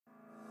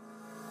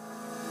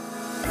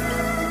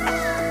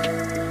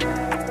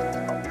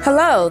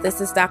Hello,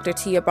 this is Dr.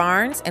 Tia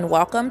Barnes, and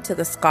welcome to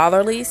the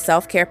Scholarly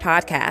Self-Care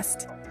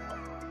Podcast,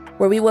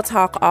 where we will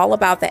talk all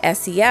about the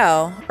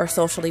SEL, or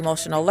social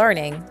emotional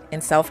learning, in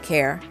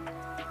self-care.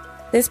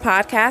 This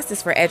podcast is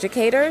for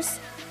educators,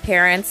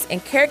 parents,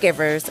 and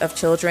caregivers of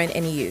children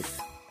and youth.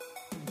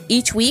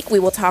 Each week, we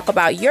will talk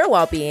about your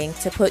well-being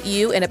to put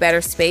you in a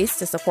better space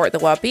to support the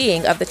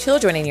well-being of the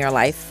children in your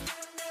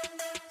life.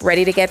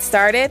 Ready to get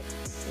started?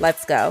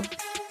 Let's go.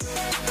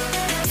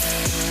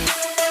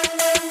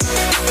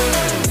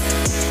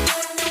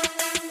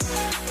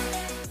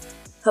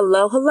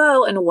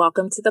 Hello, and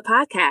welcome to the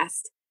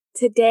podcast.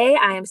 Today,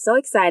 I am so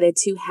excited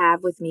to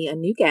have with me a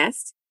new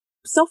guest.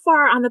 So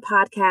far on the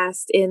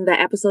podcast, in the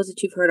episodes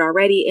that you've heard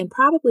already, and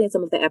probably in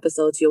some of the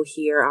episodes you'll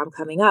hear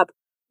coming up,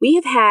 we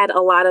have had a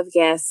lot of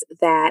guests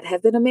that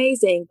have been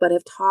amazing, but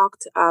have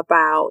talked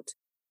about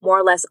more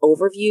or less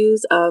overviews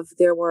of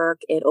their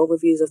work and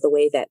overviews of the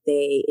way that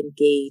they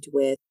engage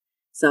with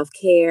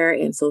self-care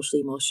and social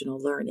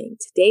emotional learning.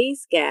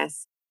 Today's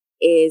guest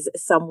is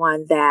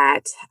someone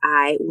that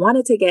I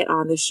wanted to get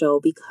on the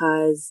show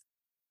because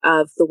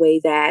of the way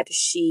that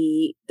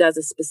she does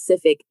a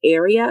specific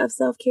area of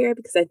self-care,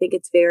 because I think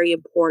it's very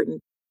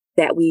important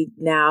that we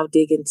now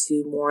dig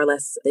into more or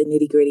less the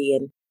nitty-gritty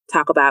and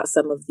talk about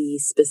some of the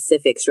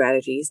specific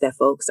strategies that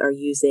folks are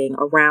using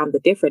around the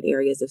different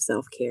areas of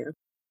self-care.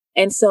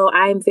 And so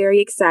I'm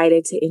very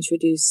excited to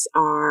introduce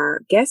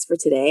our guest for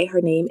today. Her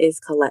name is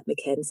Colette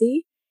McKenzie,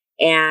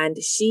 and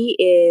she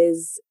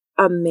is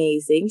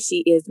amazing.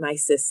 She is my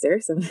sister,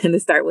 so I'm going to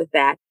start with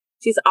that.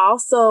 She's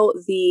also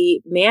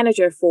the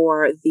manager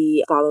for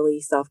the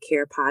Scholarly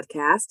Self-Care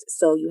Podcast,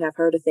 so you have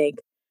her to thank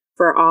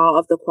for all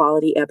of the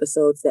quality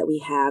episodes that we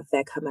have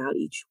that come out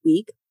each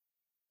week.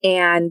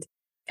 And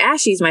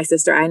as she's my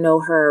sister, I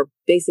know her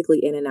basically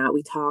in and out.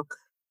 We talk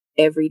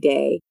every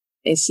day,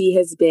 and she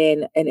has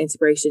been an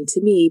inspiration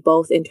to me,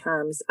 both in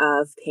terms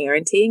of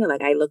parenting.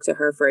 Like, I look to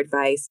her for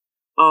advice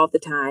all the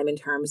time in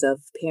terms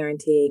of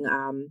parenting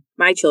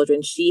my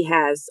children. She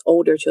has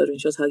older children.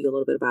 She'll tell you a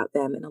little bit about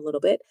them in a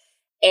little bit.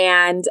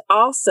 And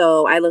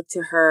also, I look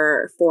to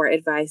her for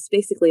advice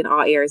basically in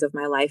all areas of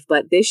my life.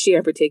 But this year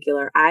in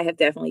particular, I have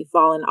definitely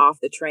fallen off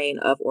the train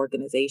of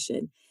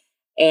organization,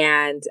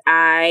 and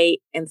I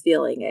am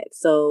feeling it.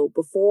 So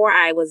before,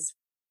 I was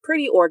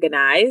pretty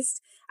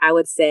organized, I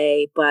would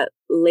say, but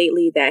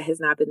lately that has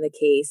not been the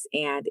case,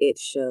 and it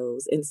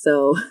shows. And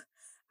so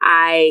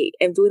I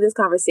am doing this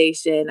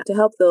conversation to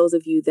help those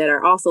of you that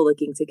are also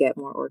looking to get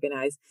more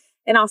organized,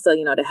 and also,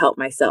 to help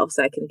myself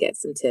so I can get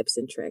some tips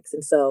and tricks.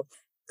 And so,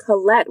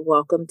 Colette,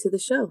 welcome to the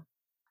show.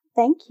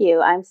 Thank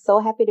you. I'm so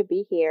happy to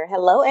be here.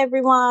 Hello,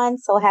 everyone.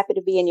 So happy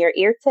to be in your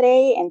ear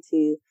today and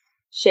to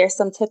share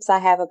some tips I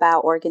have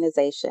about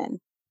organization.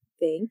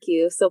 Thank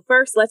you. So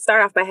first, let's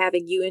start off by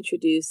having you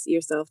introduce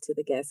yourself to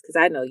the guests,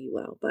 because I know you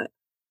well, but.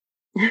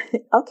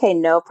 Okay,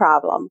 no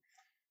problem.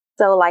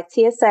 So like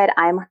Tia said,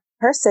 I'm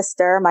her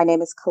sister. My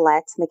name is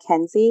Colette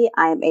McKenzie.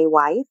 I'm a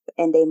wife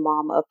and a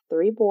mom of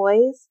 3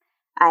 boys.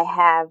 I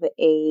have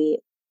a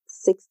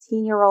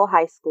 16-year-old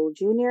high school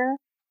junior,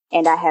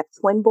 and I have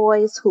twin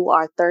boys who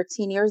are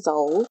 13 years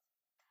old.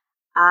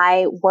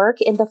 I work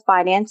in the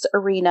finance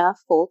arena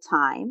full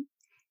time,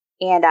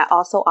 and I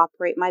also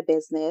operate my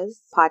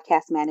business,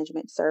 Podcast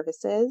Management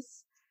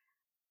Services.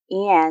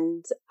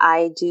 And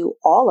I do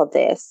all of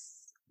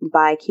this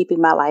by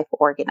keeping my life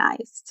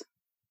organized.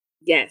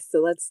 Yes, so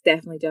let's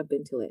definitely jump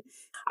into it.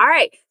 All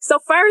right. So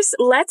first,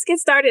 let's get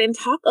started and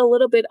talk a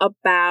little bit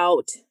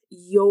about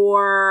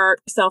your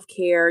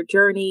self-care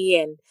journey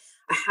and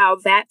how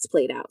that's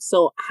played out.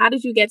 So how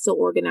did you get so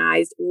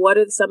organized? What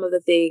are some of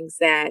the things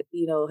that,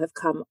 have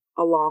come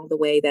along the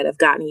way that have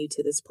gotten you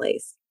to this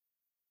place?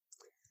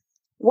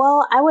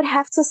 Well, I would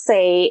have to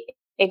say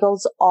it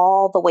goes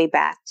all the way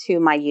back to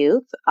my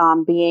youth.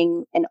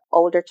 Being an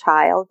older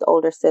child,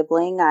 older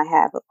sibling, I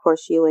have, of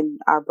course, you and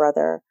our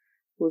brother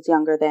who's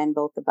younger than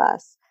both of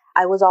us.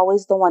 I was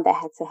always the one that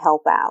had to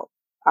help out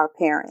our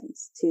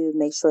parents to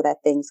make sure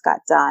that things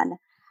got done.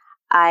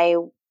 I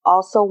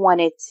also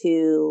wanted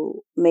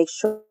to make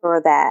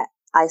sure that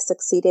I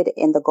succeeded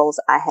in the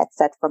goals I had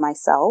set for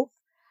myself.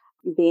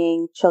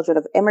 Being children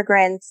of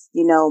immigrants,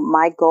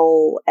 my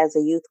goal as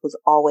a youth was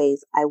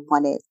always I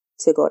wanted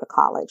to go to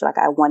college. Like,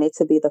 I wanted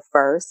to be the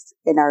first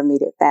in our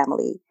immediate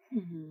family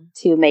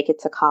to make it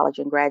to college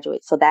and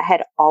graduate. So that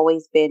had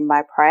always been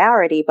my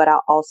priority, but I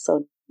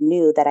also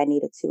knew that I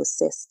needed to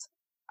assist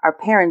our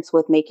parents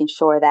with making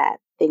sure that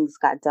things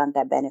got done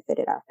that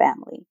benefited our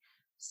family.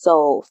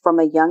 So from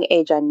a young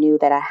age, I knew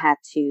that I had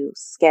to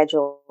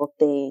schedule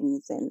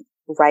things and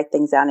write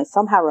things down and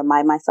somehow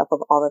remind myself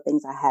of all the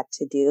things I had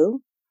to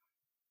do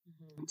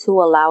to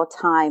allow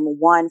time,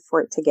 1, for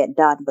it to get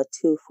done, but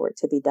 2, for it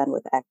to be done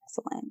with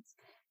excellence.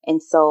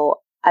 And so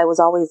I was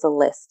always a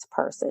list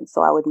person.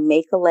 So I would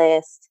make a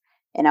list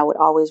and I would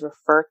always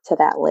refer to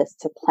that list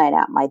to plan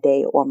out my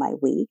day or my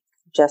week,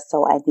 just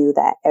so I knew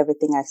that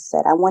everything I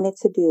said I wanted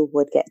to do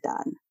would get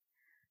done.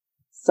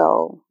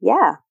 So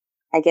yeah,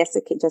 I guess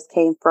it just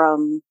came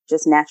from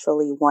just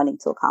naturally wanting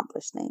to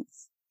accomplish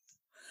things.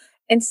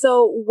 And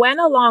so when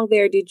along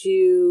there did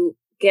you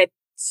get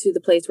to the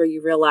place where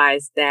you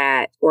realized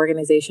that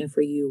organization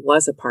for you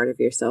was a part of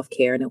your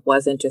self-care and it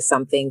wasn't just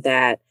something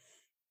that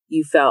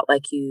you felt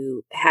like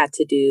you had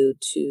to do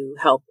to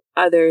help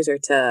others or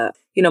to,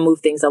 move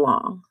things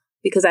along?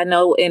 Because I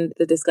know in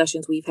the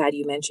discussions we've had,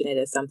 you mention it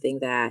as something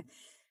that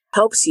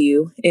helps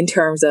you in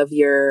terms of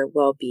your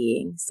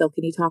well-being. So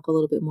can you talk a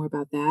little bit more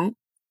about that?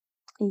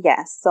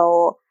 Yes.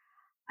 So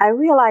I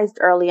realized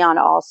early on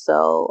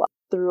also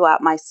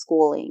throughout my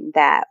schooling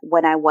that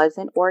when I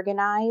wasn't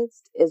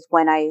organized is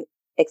when I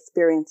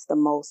experienced the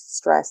most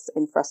stress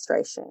and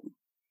frustration.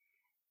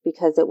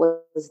 Because it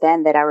was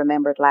then that I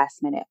remembered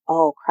last minute,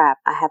 oh crap,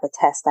 I have a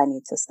test I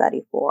need to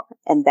study for.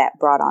 And that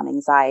brought on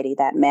anxiety.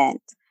 That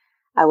meant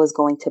I was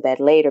going to bed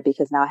later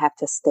because now I have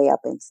to stay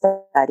up and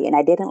study. And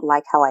I didn't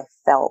like how I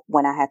felt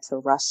when I had to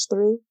rush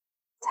through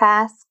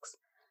tasks.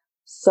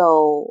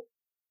 So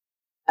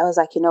I was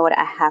like, you know what?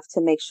 I have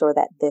to make sure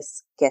that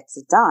this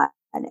gets done.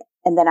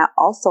 And then I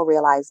also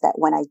realized that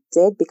when I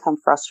did become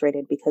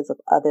frustrated because of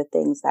other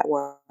things that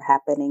were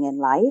happening in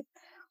life,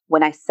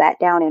 when I sat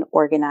down and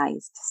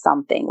organized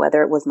something,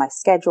 whether it was my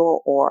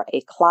schedule or a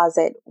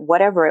closet,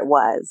 whatever it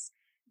was,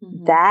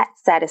 that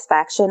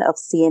satisfaction of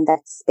seeing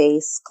that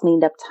space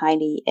cleaned up,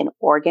 tidy, and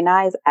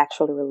organized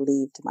actually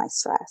relieved my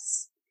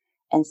stress.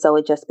 And so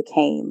it just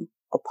became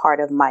a part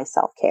of my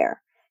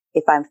self-care.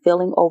 If I'm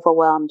feeling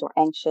overwhelmed or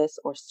anxious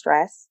or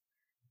stressed,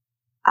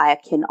 I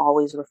can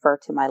always refer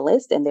to my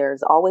list, and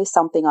there's always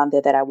something on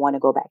there that I want to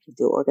go back and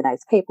do. Organize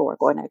paperwork,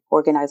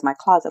 organize my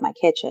closet, my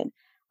kitchen.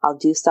 I'll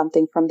do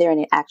something from there,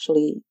 and it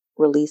actually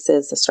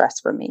releases the stress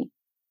from me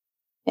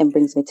and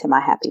brings me to my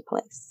happy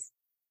place.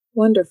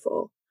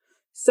 Wonderful.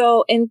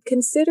 So in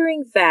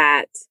considering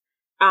that,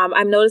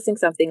 I'm noticing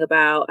something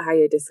about how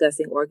you're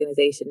discussing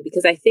organization,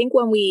 because I think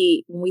when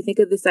we think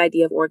of this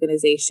idea of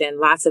organization,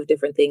 lots of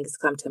different things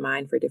come to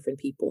mind for different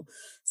people.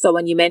 So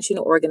when you mention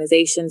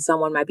organization,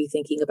 someone might be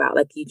thinking about,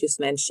 like you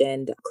just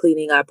mentioned,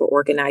 cleaning up or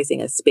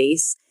organizing a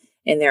space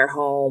in their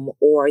home,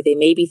 or they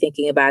may be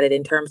thinking about it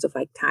in terms of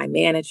like time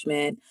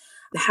management.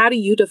 How do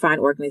you define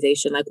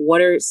organization? Like, what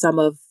are some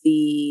of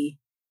the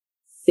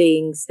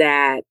things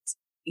that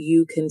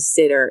you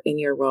consider in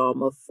your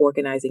realm of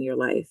organizing your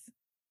life?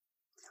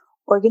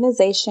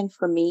 Organization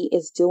for me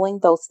is doing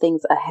those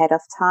things ahead of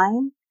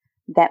time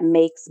that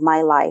makes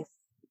my life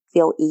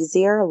feel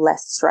easier,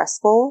 less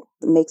stressful,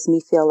 makes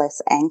me feel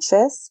less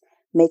anxious,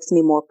 makes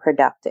me more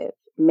productive,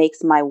 makes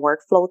my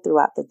workflow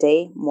throughout the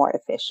day more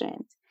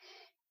efficient.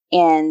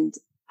 And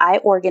I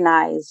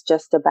organize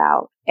just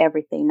about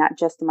everything, not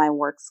just my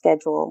work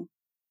schedule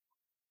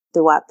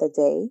throughout the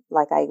day.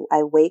 Like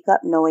I wake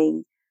up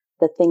knowing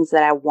the things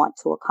that I want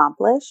to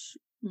accomplish.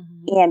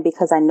 And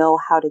because I know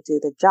how to do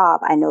the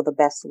job, I know the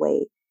best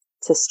way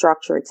to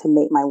structure it to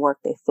make my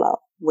workday flow,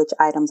 which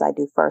items I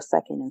do first,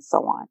 second, and so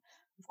on.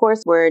 Of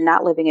course, we're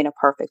not living in a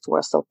perfect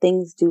world, so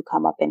things do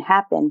come up and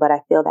happen. But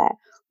I feel that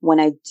when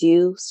I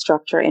do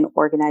structure and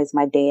organize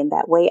my day in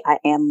that way, I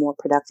am more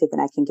productive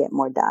and I can get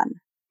more done.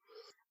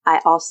 I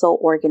also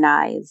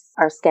organize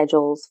our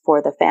schedules for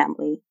the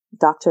family,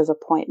 doctor's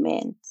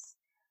appointments,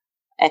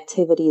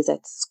 activities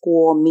at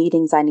school,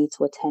 meetings I need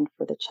to attend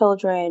for the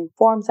children,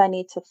 forms I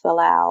need to fill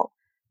out,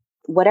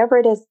 whatever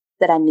it is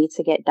that I need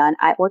to get done.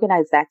 I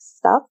organize that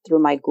stuff through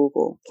my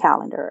Google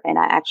Calendar, and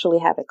I actually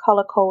have it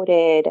color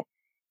coded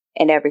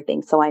and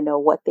everything. So I know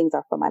what things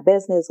are for my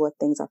business, what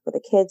things are for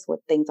the kids, what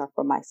things are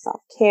for my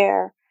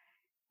self-care.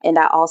 And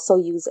I also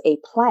use a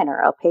planner,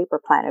 a paper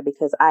planner,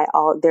 because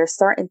there's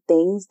certain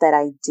things that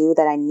I do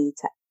that I need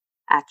to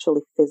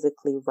actually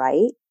physically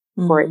write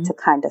for it to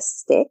kind of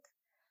stick.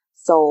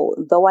 So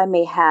though I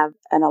may have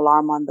an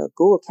alarm on the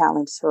Google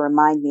Calendar to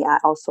remind me, I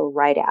also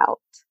write out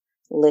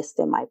lists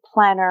in my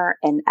planner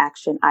and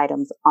action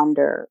items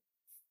under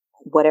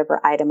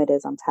whatever item it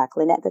is I'm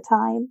tackling at the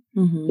time,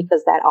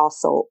 because that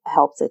also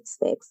helps it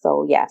stick.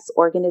 So yes,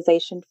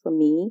 organization for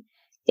me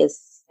is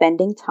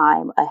spending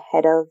time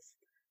ahead of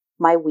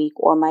my week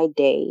or my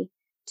day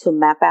to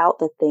map out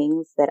the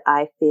things that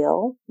I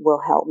feel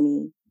will help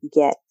me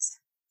get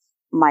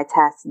my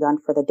tasks done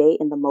for the day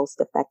in the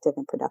most effective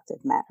and productive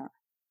manner.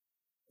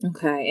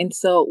 Okay. And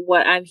so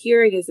what I'm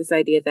hearing is this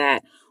idea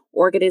that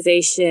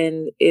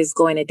organization is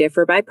going to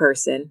differ by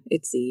person,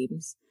 it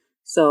seems.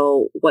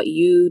 So what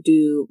you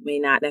do may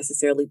not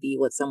necessarily be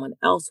what someone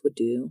else would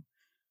do.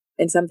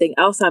 And something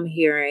else I'm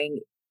hearing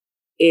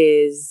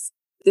is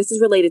this is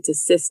related to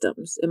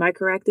systems. Am I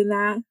correct in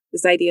that?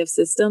 This idea of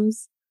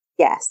systems?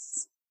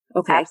 Yes,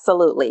 Okay.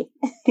 absolutely.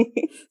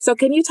 So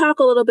can you talk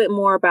a little bit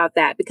more about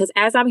that? Because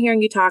as I'm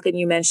hearing you talk and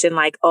you mentioned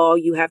like, oh,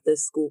 you have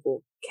this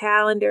Google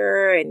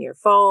Calendar and your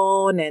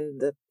phone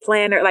and the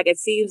planner, like it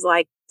seems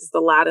like just a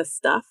lot of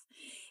stuff.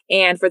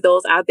 And for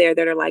those out there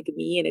that are like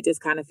me, and it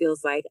just kind of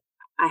feels like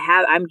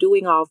I'm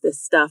doing all of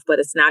this stuff, but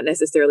it's not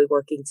necessarily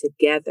working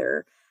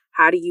together.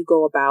 How do you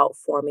go about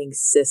forming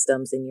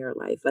systems in your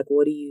life? Like,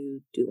 what are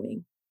you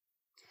doing?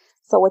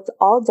 So it's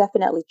all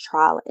definitely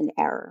trial and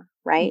error,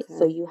 right?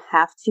 So Okay. you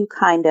have to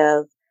kind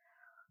of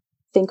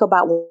think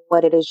about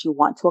what it is you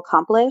want to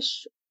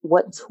accomplish.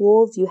 what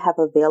tools you have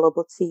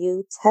available to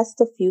you, test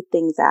a few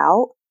things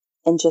out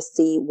and just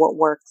see what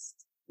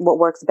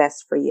works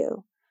best for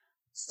you.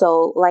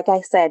 So, like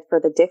I said, for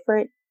the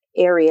different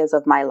areas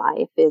of my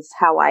life is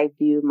how I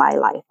view my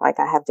life. Like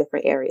I have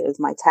different areas,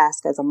 my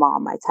task as a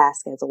mom, my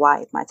task as a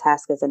wife, my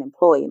task as an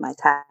employee, my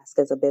task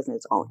as a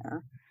business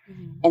owner.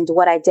 And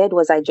what I did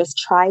was I just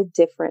tried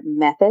different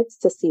methods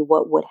to see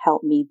what would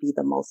help me be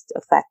the most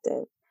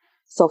effective.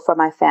 So for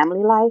my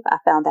family life, I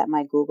found that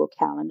my Google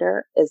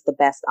Calendar is the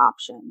best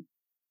option.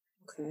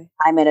 Okay.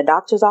 I'm in a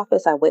doctor's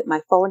office. I whip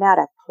my phone out.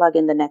 I plug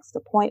in the next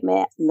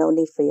appointment. No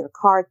need for your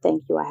card.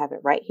 Thank you. I have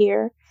it right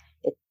here.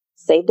 It's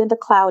saved in the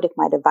cloud. If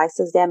my device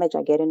is damaged,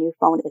 I get a new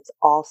phone. It's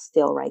all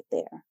still right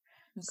there.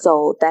 Okay.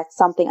 So that's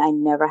something I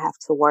never have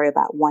to worry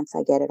about once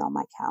I get it on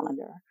my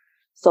calendar.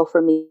 So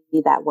for me,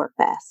 that worked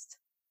best.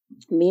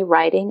 Me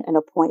writing an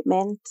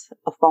appointment,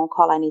 a phone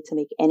call I need to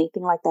make,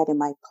 anything like that in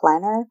my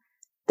planner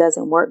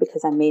doesn't work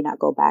because I may not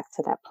go back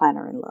to that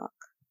planner and look.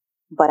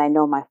 But I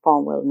know my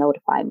phone will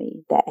notify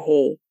me that,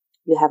 hey,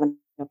 you have an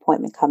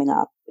appointment coming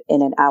up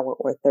in an hour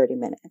or 30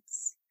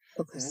 minutes.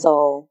 Okay.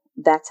 So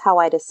that's how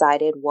I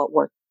decided what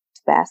worked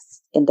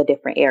best in the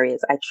different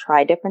areas. I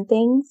tried different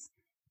things.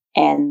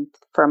 And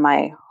for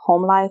my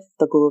home life,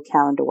 the Google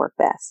Calendar worked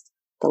best.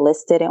 The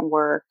list didn't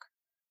work.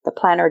 The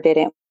planner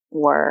didn't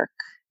work.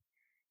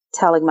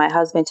 Telling my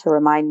husband to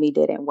remind me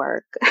didn't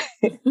work.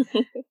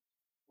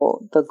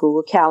 Well, the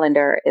Google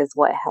Calendar is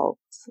what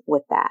helps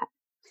with that.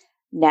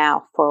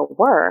 Now, for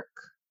work,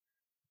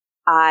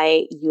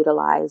 I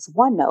utilize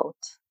OneNote.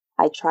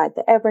 I tried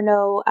the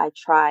Evernote. I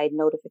tried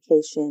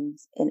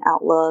notifications in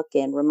Outlook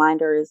and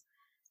reminders.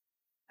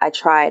 I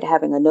tried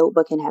having a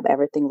notebook and have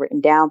everything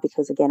written down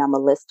because, again, I'm a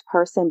list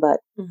person.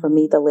 But for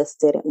me, the list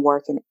didn't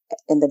work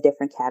in the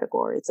different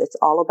categories. It's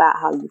all about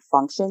how you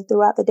function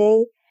throughout the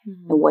day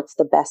and what's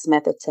the best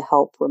method to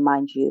help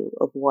remind you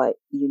of what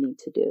you need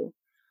to do.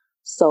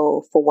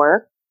 So for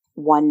work,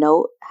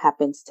 OneNote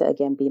happens to,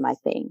 again, be my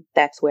thing.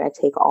 That's where I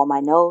take all my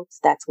notes.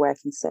 That's where I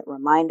can set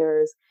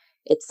reminders.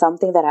 It's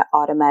something that I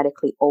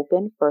automatically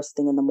open first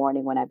thing in the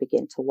morning when I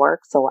begin to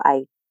work. So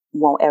I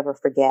won't ever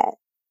forget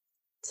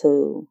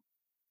to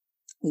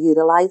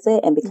utilize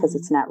it. And because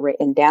it's not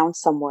written down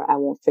somewhere, I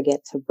won't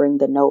forget to bring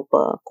the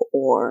notebook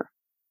or,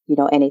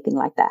 anything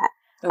like that.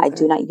 Okay. I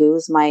do not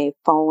use my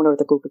phone or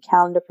the Google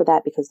Calendar for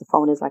that because the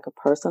phone is like a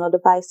personal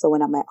device. So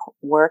when I'm at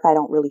work, I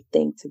don't really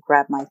think to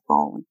grab my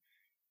phone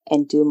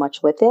and do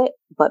much with it.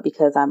 But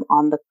because I'm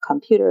on the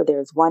computer,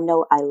 there's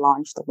OneNote. I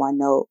launch the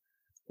OneNote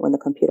when the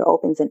computer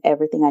opens and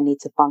everything I need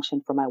to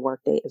function for my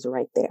workday is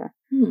right there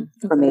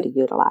for me to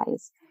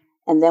utilize.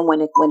 And then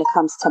when it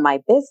comes to my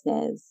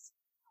business,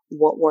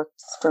 what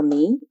works for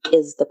me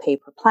is the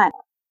paper planner.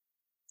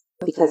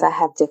 Because I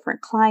have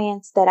different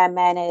clients that I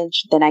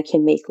manage, then I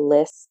can make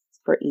lists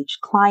for each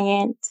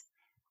client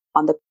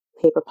on the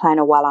paper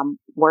planner while I'm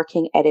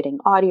working, editing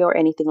audio or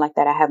anything like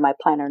that. I have my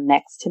planner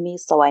next to me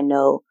so I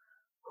know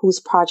whose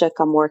project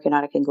I'm working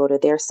on. I can go to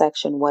their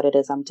section, what it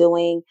is I'm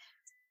doing,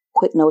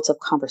 quick notes of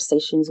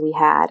conversations we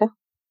had.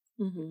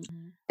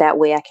 That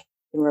way I can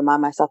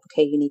remind myself,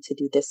 okay, you need to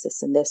do this,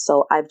 this, and this.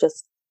 So I've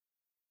just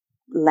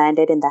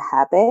landed in the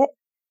habit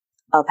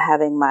of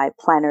having my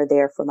planner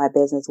there for my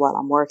business while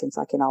I'm working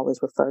so I can always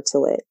refer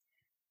to it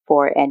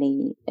for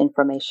any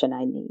information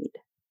I need.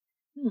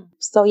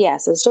 So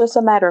yes, it's just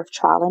a matter of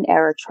trial and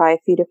error. Try a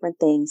few different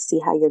things, see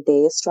how your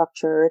day is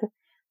structured,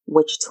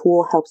 which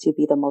tool helps you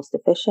be the most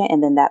efficient,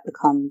 and then that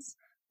becomes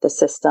the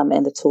system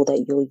and the tool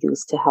that you'll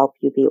use to help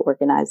you be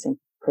organized and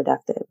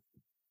productive.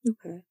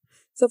 Okay.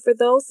 So for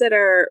those that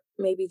are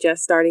maybe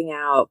just starting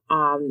out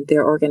on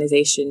their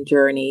organization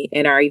journey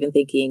and are even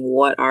thinking,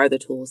 what are the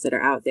tools that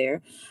are out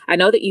there? I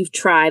know that you've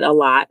tried a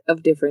lot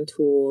of different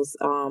tools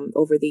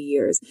over the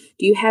years.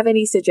 Do you have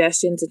any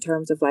suggestions in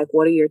terms of like,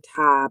 what are your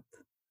top,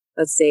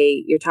 let's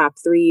say your top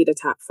 3 to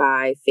top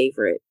 5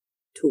 favorite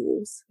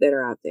tools that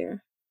are out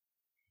there?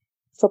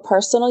 For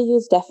personal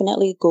use,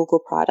 definitely Google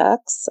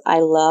products. I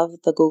love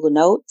the Google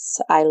Notes.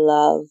 I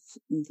love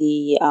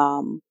the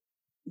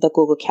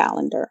Google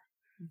Calendar.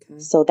 Okay.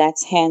 So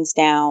that's hands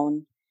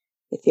down.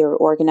 If you're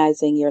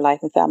organizing your life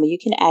and family, you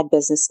can add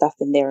business stuff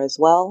in there as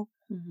well.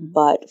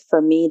 But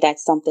for me,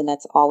 that's something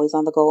that's always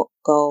on the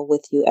go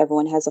with you.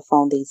 Everyone has a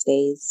phone these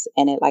days.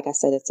 And like I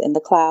said, it's in the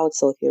cloud.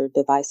 So if your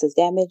device is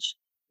damaged,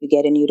 you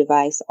get a new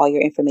device. All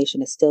your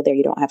information is still there.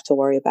 You don't have to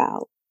worry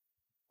about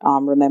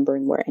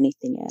remembering where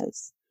anything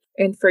is.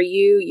 And for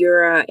you,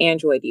 you're an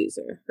Android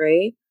user,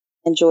 right?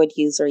 Android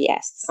user,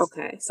 yes.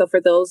 Okay. So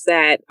for those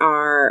that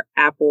are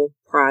Apple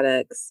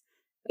products,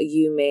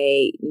 you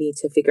may need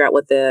to figure out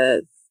what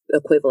the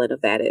equivalent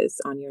of that is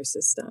on your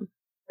system.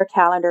 Your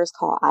calendar is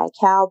called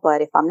iCal,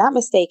 but if I'm not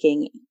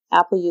mistaken,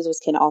 Apple users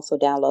can also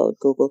download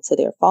Google to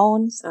their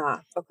phones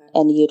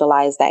and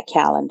utilize that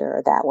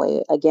calendar that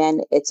way.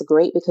 Again, it's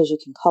great because you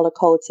can color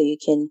code so you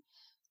can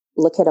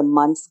look at a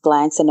month's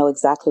glance and know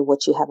exactly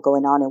what you have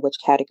going on and which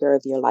category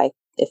of your life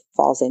it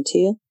falls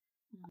into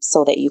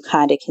so that you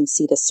kind of can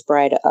see the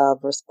spread of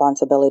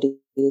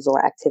responsibilities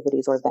or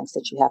activities or events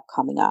that you have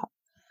coming up.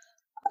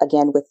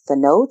 again, with the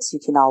notes, you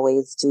can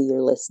always do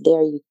your list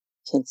there. You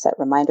can set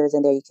reminders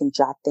in there. You can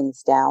jot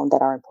things down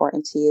that are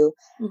important to you.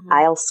 Mm-hmm.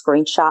 I'll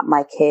screenshot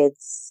my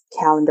kids'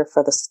 calendar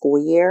for the school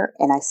year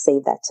and I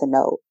save that to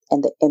note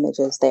and the image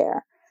is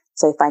there.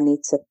 So if I need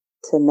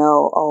to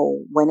know,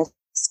 oh, when is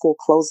school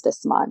closed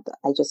this month,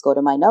 I just go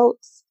to my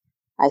notes.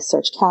 I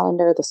search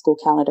calendar, the school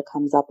calendar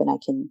comes up and I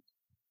can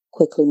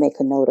quickly make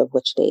a note of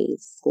which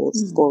days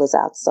school is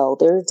out. So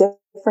there are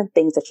different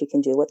things that you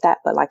can do with that.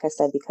 But like I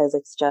said, because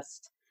it's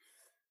just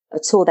a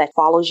tool that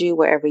follows you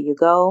wherever you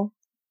go,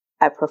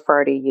 I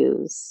prefer to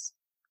use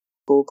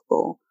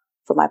Google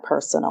for my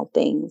personal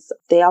things.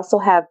 They also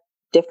have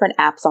different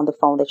apps on the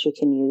phone that you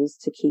can use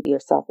to keep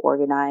yourself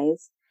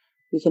organized.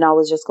 You can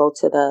always just go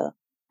to the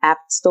app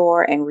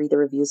store and read the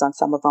reviews on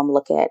some of them,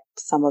 look at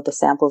some of the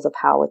samples of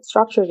how it's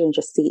structured and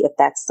just see if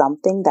that's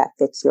something that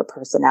fits your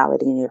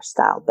personality and your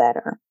style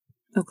better.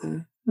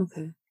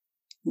 Okay.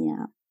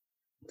 Yeah.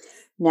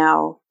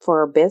 Now,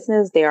 for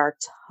business, there are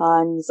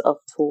tons of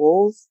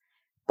tools,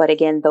 but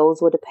again,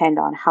 those will depend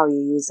on how you're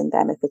using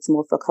them, if it's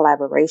more for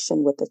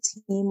collaboration with a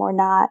team or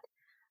not.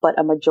 But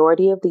a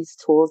majority of these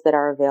tools that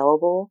are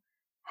available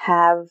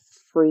have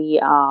free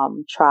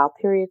trial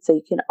periods, so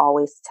you can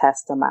always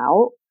test them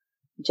out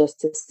just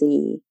to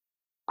see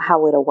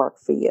how it'll work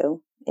for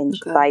you and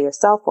by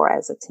yourself or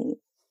as a team.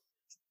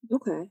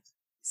 Okay.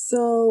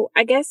 So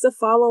I guess the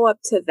follow up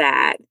to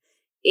that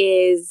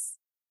is,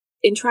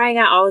 in trying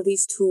out all of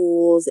these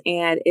tools,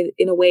 and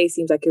in a way, it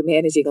seems like you're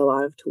managing a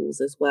lot of tools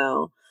as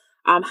well.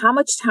 How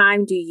much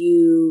time do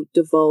you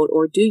devote,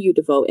 or do you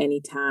devote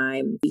any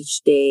time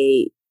each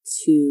day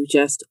to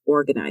just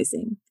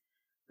organizing,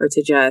 or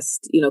to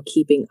just,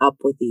 keeping up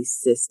with these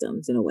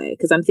systems in a way?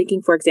 Because I'm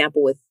thinking, for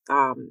example, with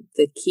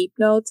the Keep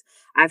Notes,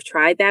 I've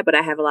tried that, but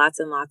I have lots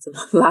and lots and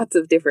lots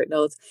of different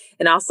notes.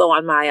 And also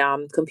on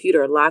my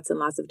computer, lots and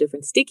lots of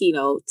different sticky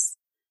notes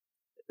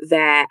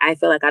that I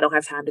feel like I don't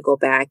have time to go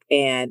back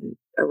and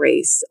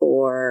erase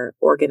or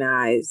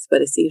organize,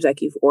 but it seems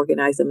like you've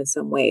organized them in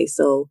some way.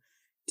 So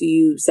do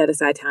you set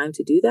aside time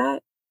to do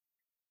that?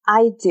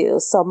 I do.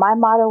 So my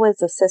motto is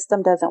the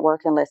system doesn't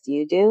work unless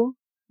you do.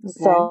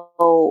 Okay.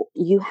 So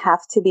you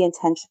have to be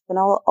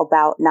intentional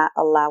about not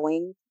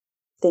allowing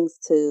things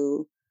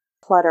to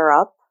clutter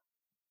up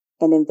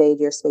and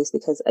invade your space.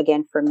 Because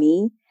again, for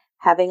me,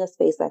 having a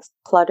space that's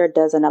cluttered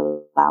doesn't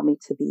allow me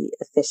to be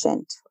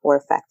efficient or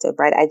effective,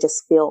 right? I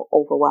just feel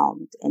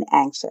overwhelmed and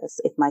anxious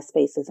if my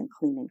space isn't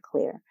clean and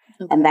clear.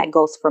 Okay. And that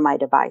goes for my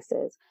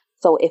devices.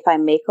 So if I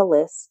make a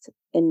list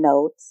in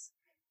notes,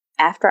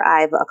 after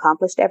I've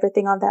accomplished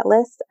everything on that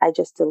list, I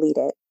just delete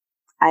it.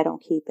 I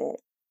don't keep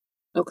it.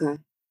 Okay.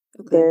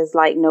 There's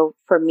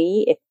for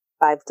me, if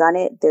I've done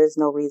it, there's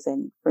no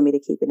reason for me to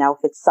keep it. Now, if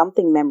it's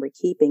something memory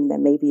keeping,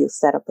 then maybe you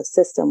set up a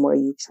system where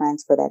you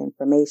transfer that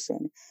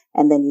information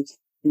and then you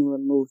can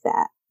remove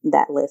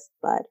that list.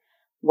 But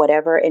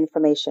whatever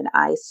information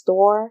I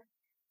store,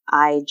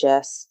 I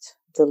just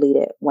delete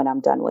it when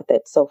I'm done with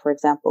it. So for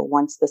example,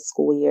 once the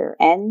school year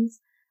ends,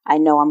 I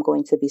know I'm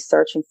going to be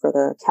searching for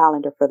the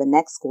calendar for the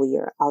next school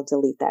year. I'll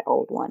delete that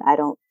old one. I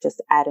don't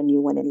just add a new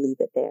one and leave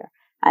it there.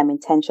 I'm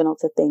intentional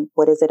to think,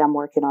 what is it I'm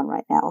working on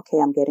right now? Okay,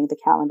 I'm getting the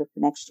calendar for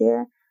next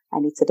year. I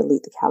need to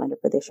delete the calendar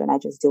for this year. And I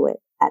just do it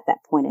at that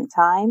point in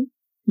time.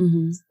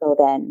 Mm-hmm. So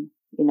then,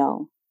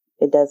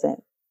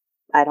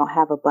 I don't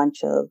have a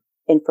bunch of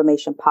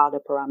information piled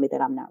up around me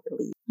that I'm not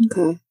really.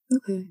 Okay.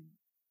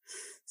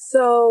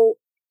 So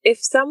if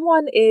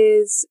someone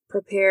is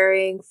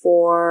preparing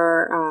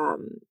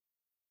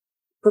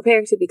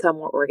to become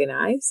more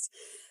organized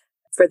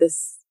for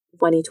this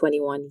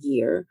 2021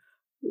 year,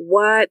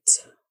 what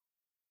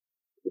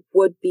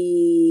would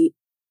be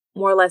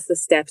more or less the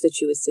steps that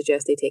you would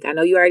suggest they take? I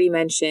know you already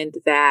mentioned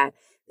that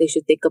they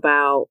should think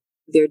about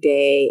their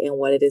day and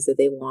what it is that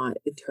they want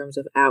in terms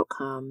of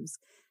outcomes.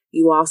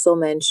 You also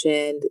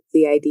mentioned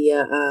the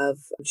idea of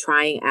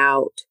trying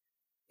out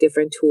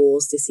different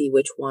tools to see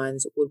which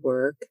ones would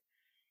work,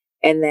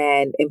 and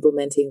then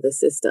implementing the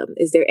system.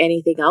 Is there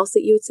anything else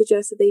that you would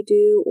suggest that they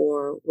do,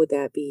 or would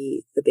that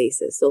be the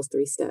basis, those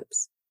 3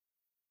 steps?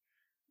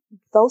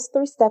 Those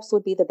 3 steps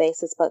would be the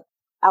basis, but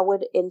I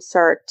would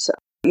insert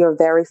your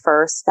very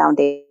first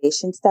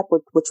foundation step,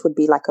 which would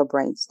be like a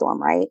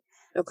brainstorm, right?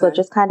 Okay. So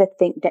just kind of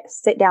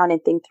sit down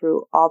and think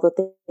through all the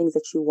things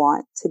that you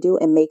want to do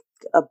and make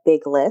a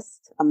big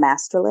list, a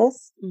master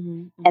list.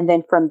 Mm-hmm. And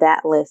then from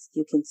that list,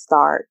 you can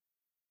start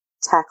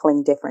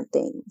tackling different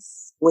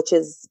things, which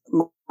is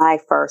my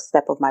first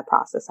step of my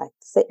process. I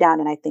sit down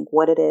and I think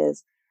what it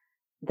is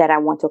that I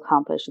want to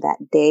accomplish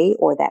that day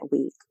or that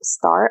week.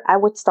 I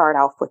would start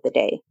off with the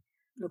day.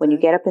 Okay. When you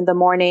get up in the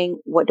morning,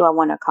 what do I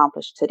want to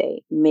accomplish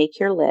today? Make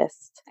your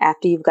list.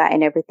 After you've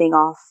gotten everything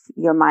off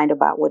your mind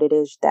about what it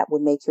is that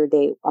would make your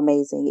day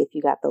amazing, if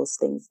you got those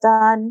things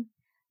done,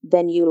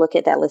 then you look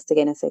at that list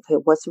again and say,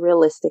 okay, what's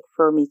realistic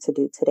for me to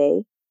do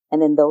today?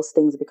 And then those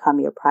things become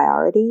your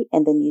priority.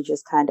 And then you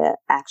just kind of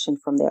action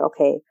from there.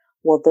 Okay,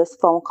 well, this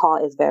phone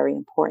call is very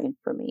important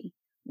for me.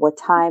 What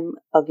time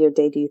of your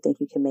day do you think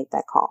you can make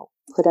that call?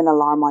 Put an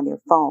alarm on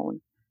your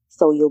phone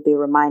So you'll be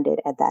reminded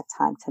at that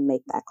time to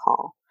make that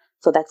call.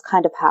 So that's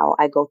kind of how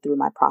I go through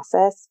my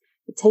process.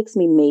 It takes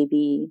me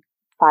maybe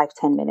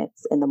 5-10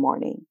 minutes in the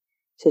morning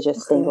to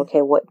just think, Okay.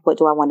 okay, what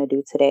do I want to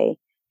do today?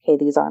 Okay,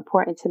 these are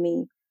important to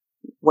me.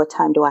 What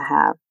time do I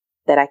have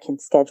that I can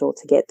schedule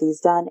to get these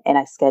done? And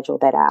I schedule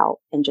that out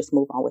and just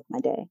move on with my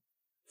day.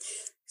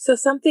 So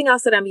something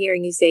else that I'm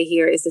hearing you say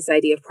here is this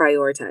idea of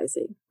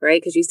prioritizing,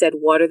 right? Because you said,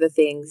 what are the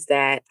things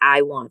that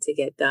I want to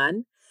get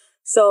done?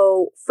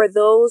 So for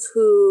those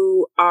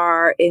who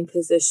are in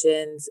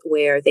positions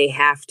where they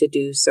have to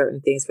do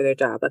certain things for their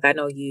job, like I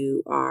know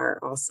you are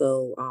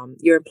also,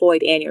 you're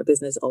employed and you're a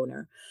business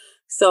owner.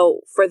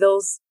 So for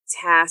those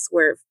tasks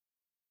where,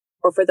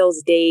 or for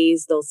those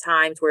days, those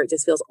times where it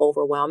just feels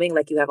overwhelming,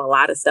 like you have a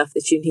lot of stuff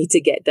that you need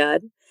to get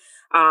done,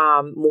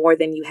 more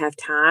than you have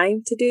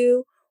time to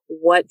do,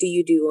 what do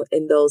you do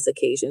in those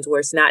occasions where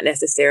it's not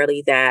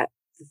necessarily that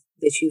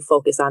you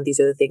focus on these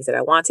are the things that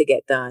I want to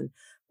get done,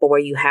 but where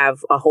you have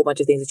a whole bunch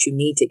of things that you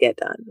need to get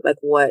done? Like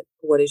what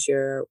is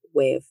your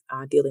way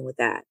of dealing with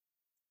that?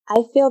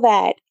 I feel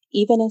that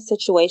even in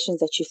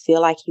situations that you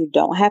feel like you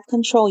don't have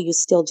control, you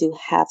still do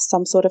have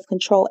some sort of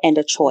control and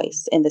a Mhm.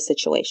 choice in the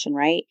situation,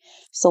 right?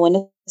 So in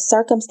a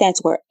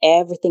circumstance where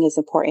everything is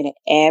important and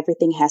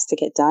everything has to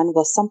get done,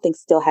 well, something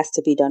still has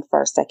to be done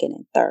first, second,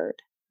 and third.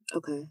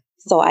 Okay.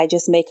 So Okay. I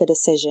just make a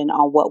decision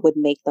on what would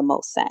make the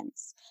most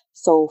sense.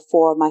 So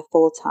for my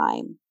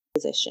full-time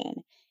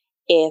position,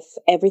 if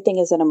everything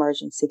is an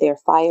emergency, there are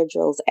fire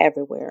drills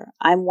everywhere.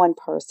 I'm one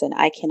person,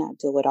 I cannot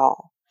do it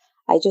all.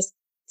 I just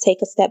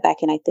take a step back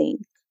and I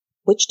think,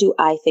 which do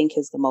I think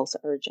is the most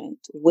urgent?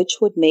 Which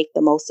would make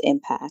the most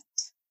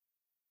impact?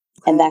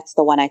 And Okay. that's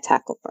the one I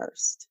tackle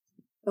first.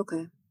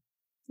 Okay.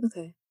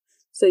 Okay.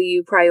 So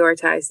you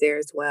prioritize there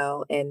as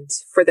well. And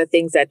for the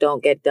things that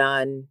don't get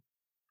done,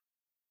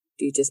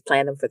 do you just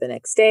plan them for the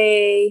next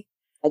day?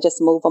 I just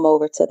move them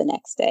over to the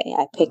next day.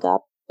 I pick Oh.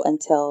 up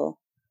until,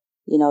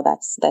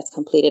 that's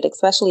completed,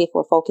 especially if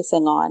we're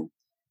focusing on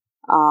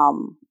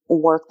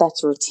work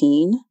that's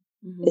routine.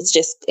 Hmm. It's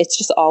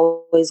just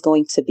always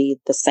going to be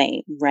the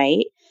same,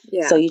 right?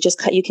 So Yeah.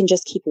 you can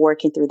just keep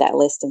working through that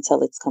list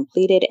until it's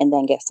completed, and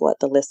then guess what?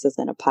 The list is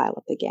going to pile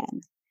up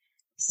again.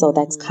 So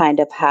that's Hmm. kind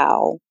of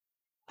how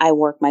I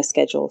work my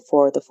schedule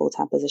for the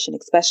full-time position,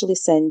 especially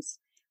since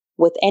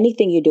with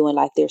anything you do in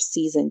life, there's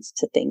seasons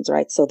to things,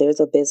 right? So there's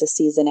a busy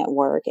season at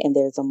work and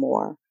there's a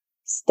more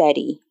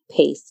steady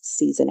paced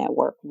season at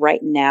work.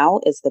 Right now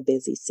is the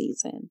busy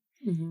season.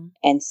 Hmm.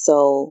 And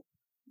so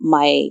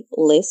my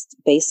list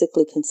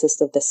basically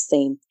consists of the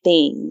same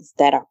things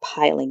that are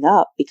piling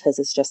up because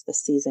it's just the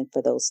season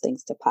for those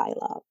things to pile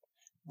up.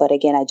 But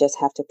again, I just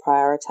have to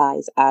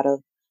prioritize out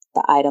of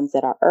the items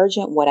that are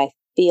urgent what I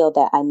feel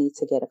that I need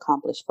to get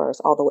accomplished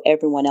first. Although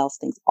everyone else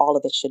thinks all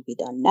of it should be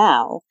done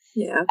now,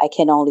 Yeah. I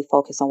can only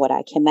focus on what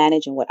I can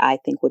manage and what I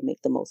think would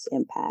make the most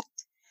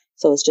impact.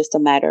 So it's just a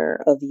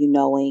matter of you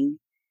knowing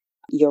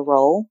your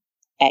role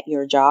at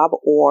your job,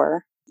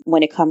 or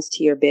when it comes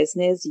to your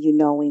business, you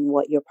knowing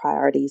what your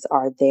priorities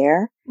are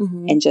there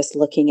Hmm. and just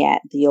looking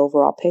at the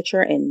overall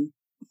picture and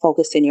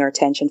focusing your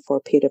attention for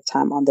a period of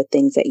time on the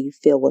things that you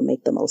feel will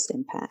make the most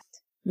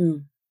impact.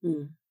 Mm.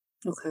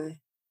 Okay.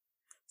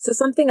 So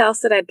something else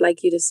that I'd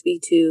like you to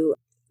speak to,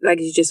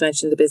 like you just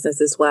mentioned the business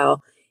as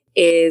well,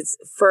 is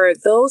for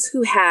those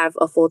who have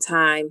a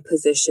full-time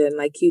position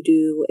like you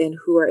do and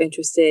who are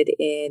interested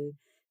in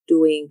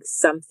doing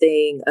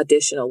something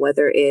additional,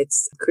 whether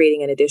it's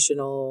creating an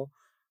additional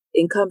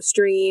income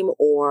stream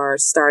or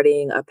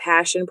starting a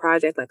passion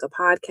project like a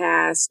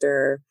podcast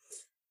or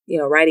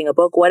writing a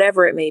book,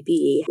 whatever it may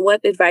be.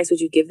 What advice would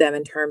you give them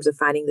in terms of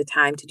finding the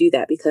time to do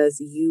that? Because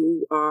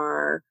you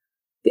are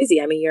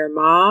busy. I mean, you're a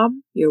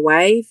mom, your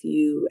wife,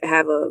 you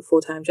have a full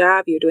time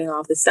job, you're doing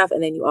all of this stuff,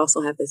 and then you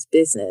also have this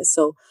business.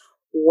 So,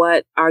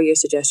 what are your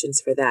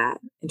suggestions for that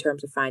in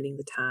terms of finding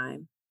the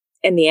time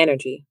and the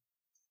energy?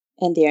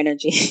 And the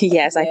energy.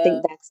 Yes, I Yeah.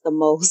 think that's the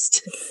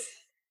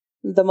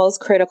most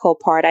critical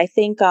part. I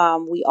think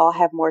we all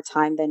have more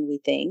time than we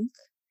think.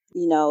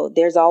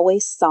 There's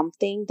always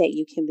something that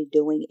you can be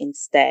doing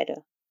instead,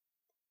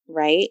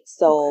 right? Okay.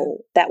 So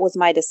that was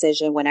my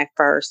decision when I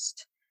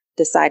first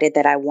decided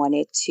that I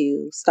wanted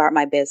to start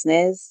my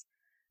business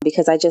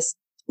because I just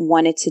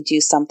wanted to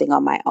do something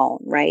on my own,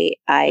 right?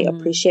 I Hmm.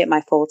 appreciate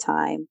my full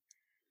time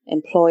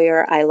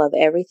employer. I love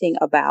everything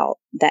about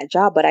that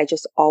job, but I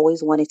just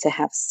always wanted to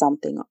have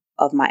something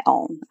of my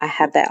own. I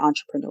have that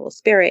entrepreneurial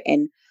spirit.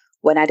 And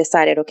when I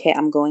decided, okay,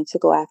 I'm going to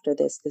go after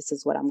this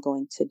is what I'm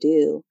going to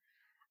do,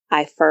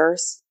 I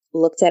first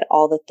looked at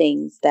all the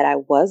things that I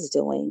was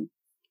doing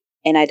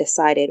and I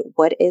decided,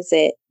 what is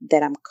it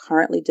that I'm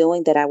currently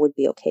doing that I would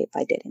be okay if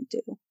I didn't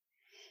do?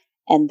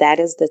 And that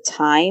is the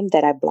time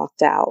that I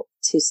blocked out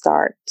to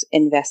start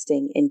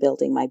investing in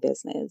building my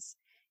business.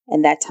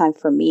 And that time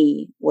for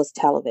me was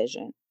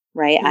television,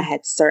 right? I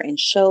had certain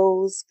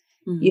shows.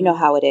 You know Hmm.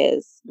 how it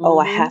is. Oh,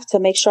 I Hmm. have to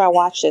make sure I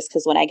watch this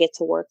because when I get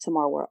to work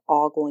tomorrow, we're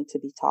all going to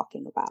be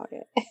talking about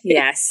it.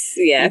 Yes.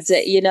 Yes.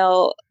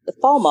 The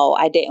FOMO,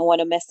 I didn't want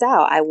to miss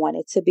out. I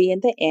wanted to be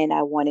in the in,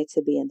 I wanted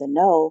to be in the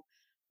know.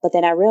 But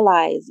then I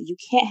realized you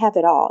can't have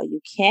it all. You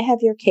can't have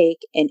your cake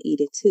and eat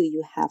it too.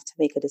 You have to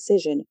make a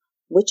decision.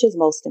 Which is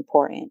most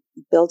important,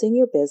 building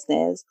your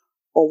business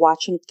or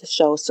watching the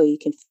show so you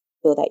can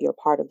feel that you're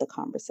part of the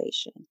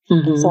conversation?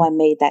 And so I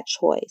made that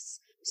choice.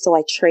 So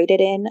I traded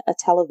in a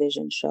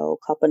television show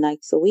a couple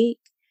nights a week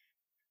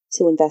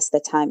to invest the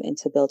time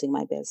into building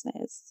my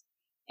business.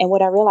 And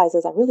what I realized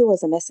is I really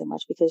wasn't missing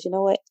much because you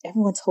know what?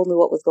 Everyone told me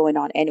what was going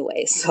on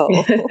anyway. So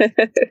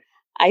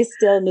I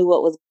still knew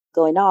what was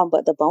going on.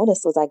 But the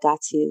bonus was I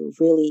got to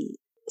really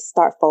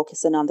start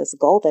focusing on this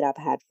goal that I've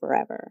had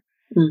forever.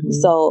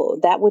 So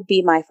that would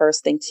be my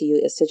first thing to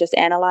you, is to just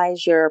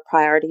analyze your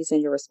priorities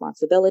and your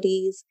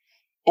responsibilities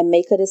and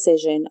make a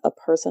decision, a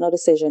personal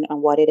decision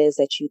on what it is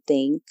that you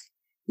think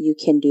you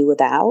can do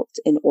without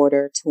in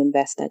order to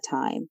invest that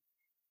time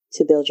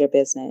to build your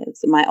business.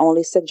 My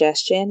only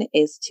suggestion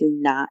is to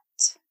not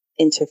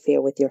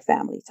interfere with your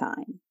family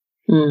time.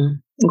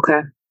 Okay.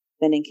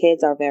 And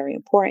kids are very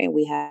important.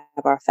 We have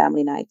our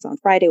family nights on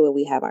Friday where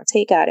we have our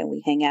takeout and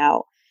we hang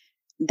out.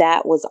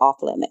 That was off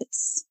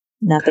limits.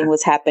 Nothing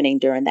was happening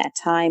during that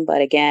time.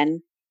 But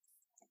again,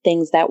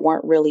 things that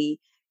weren't really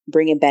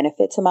bringing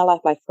benefit to my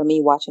life, like for me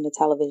watching a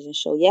television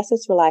show, yes,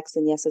 it's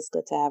relaxing. Yes, it's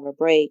good to have a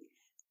break,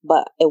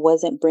 but it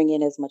wasn't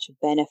bringing as much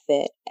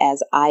benefit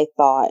as I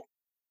thought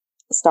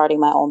starting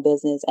my own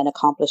business and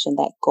accomplishing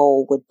that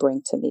goal would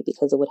bring to me,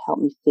 because it would help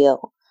me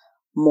feel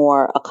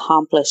more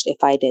accomplished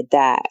if I did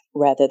that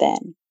rather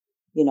than,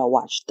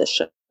 watch the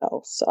show.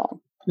 So.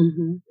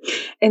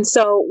 And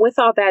so with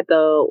all that,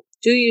 though,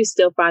 do you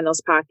still find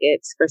those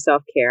pockets for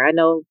self-care? I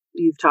know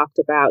you've talked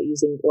about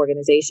using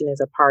organization as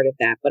a part of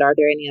that, but are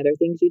there any other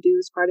things you do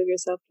as part of your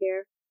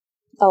self-care?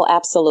 Oh,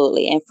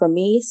 absolutely. And for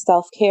me,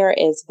 self-care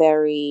is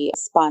very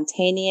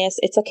spontaneous.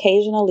 It's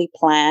occasionally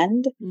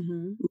planned,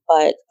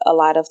 but a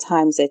lot of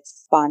times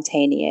it's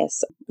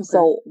spontaneous. Okay.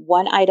 So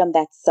one item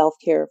that's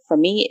self-care for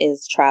me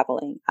is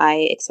traveling.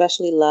 I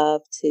especially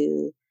love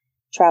to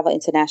travel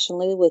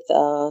internationally with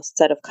a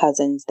set of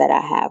cousins that I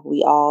have.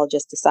 We all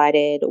just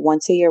decided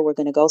once a year we're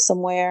going to go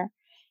somewhere,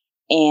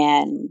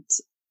 and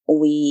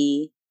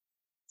we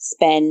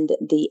spend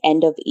the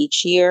end of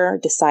each year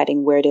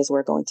deciding where it is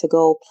we're going to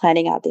go,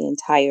 planning out the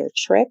entire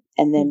trip,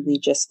 and then we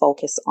just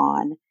focus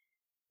on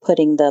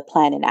putting the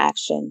plan in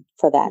action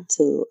for that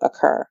to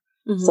occur.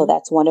 So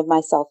that's one of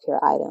my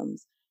self-care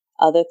items.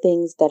 Other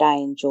things that I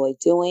enjoy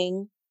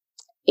doing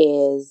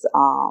is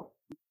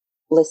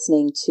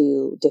listening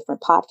to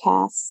different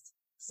podcasts,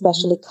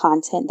 especially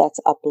content that's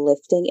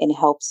uplifting and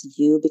helps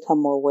you become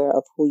more aware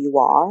of who you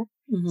are,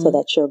 so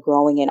that you're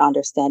growing and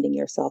understanding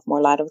yourself more.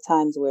 A lot of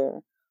times we're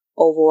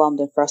overwhelmed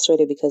and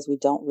frustrated because we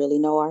don't really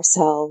know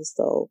ourselves.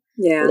 So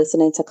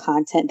listening to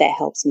content that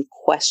helps me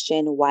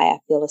question why I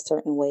feel a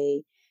certain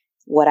way,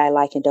 what I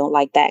like and don't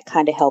like, that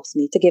kind of helps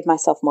me to give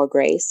myself more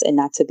grace and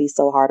not to be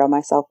so hard on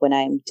myself when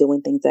I'm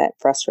doing things that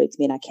frustrates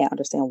me and I can't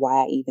understand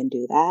why I even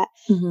do that.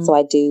 So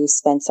I do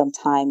spend some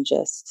time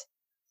just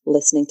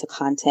listening to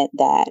content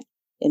that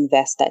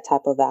invests that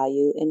type of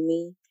value in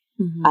me.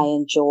 I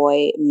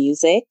enjoy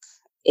music.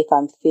 If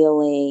I'm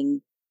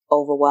feeling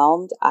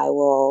overwhelmed,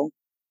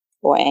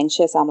 or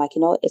anxious, I'm like,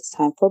 it's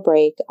time for a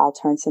break. I'll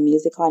turn some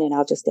music on and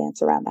I'll just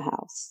dance around the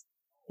house.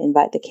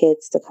 Invite the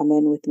kids to come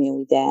in with me and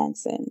we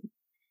dance and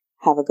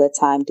have a good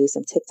time, do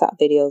some TikTok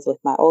videos with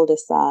my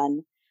oldest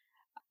son.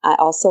 I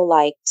also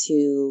like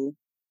to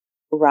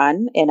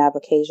run, and I've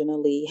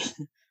occasionally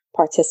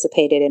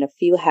participated in a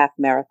few half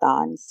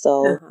marathons.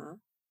 So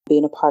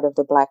being a part of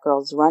the Black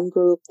Girls Run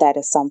group, that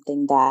is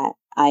something that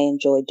I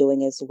enjoy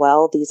doing as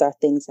well. These are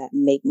things that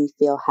make me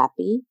feel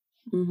happy.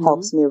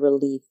 Helps me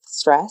relieve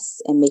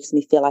stress and makes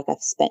me feel like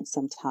I've spent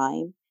some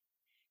time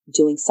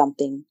doing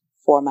something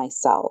for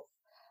myself.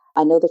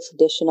 I know the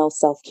traditional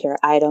self-care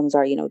items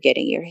are,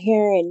 getting your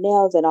hair and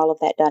nails and all of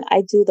that done.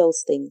 I do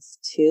those things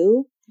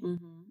too.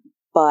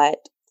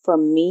 But for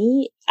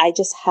me, I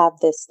just have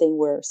this thing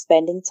where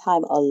spending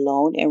time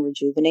alone and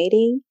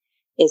rejuvenating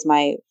is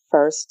my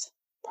first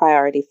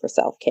priority for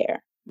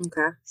self-care.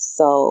 Okay.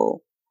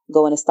 So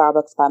going to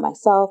Starbucks by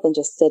myself and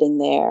just sitting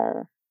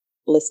there,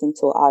 listening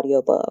to an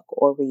audiobook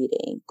or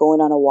reading, going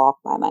on a walk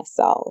by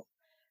myself,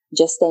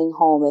 just staying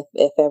home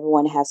if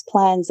everyone has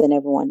plans and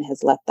everyone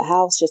has left the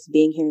house, just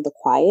being here in the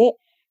quiet,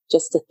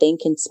 just to think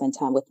and spend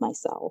time with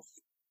myself.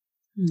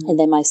 And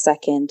then my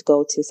second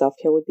go-to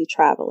self-care would be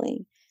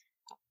traveling.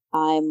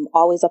 I'm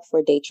always up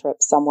for a day trip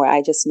somewhere.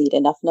 I just need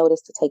enough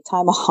notice to take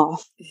time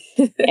off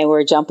and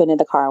we're jumping in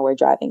the car and we're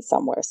driving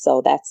somewhere.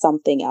 So that's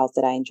something else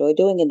that I enjoy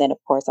doing. And then,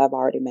 of course, I've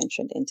already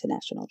mentioned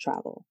international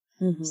travel.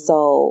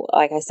 So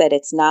like I said,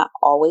 it's not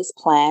always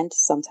planned.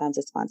 Sometimes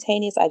it's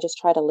spontaneous. I just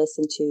try to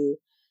listen to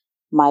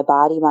my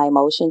body, my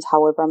emotions,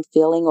 however I'm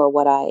feeling or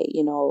what I,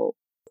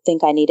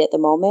 think I need at the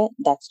moment.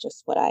 That's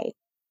just what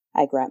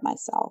I grant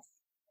myself.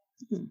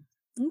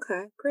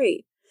 Okay,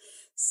 great.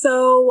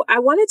 So I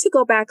wanted to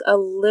go back a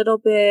little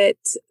bit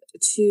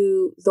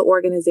to the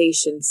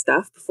organization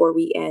stuff before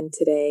we end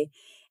today.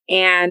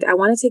 And I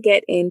wanted to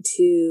get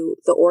into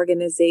the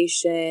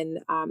organization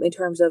in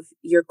terms of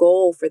your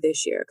goal for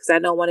this year, because I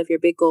know one of your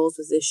big goals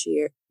was this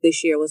year.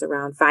 This year was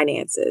around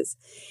finances.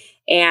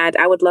 And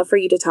I would love for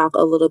you to talk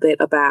a little bit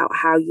about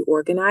how you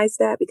organize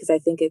that, because I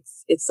think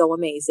it's so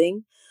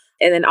amazing.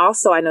 And then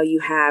also, I know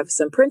you have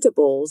some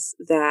printables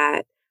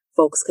that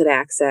folks could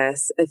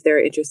access if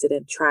they're interested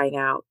in trying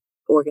out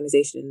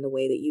organization in the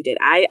way that you did.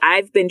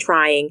 I've been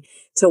trying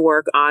to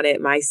work on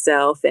it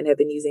myself and have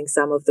been using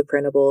some of the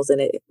printables,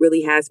 and it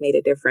really has made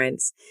a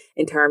difference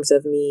in terms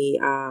of me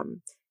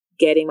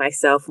getting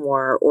myself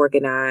more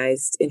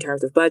organized in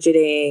terms of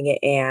budgeting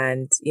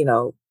and,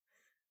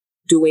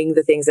 doing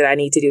the things that I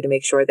need to do to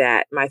make sure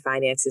that my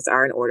finances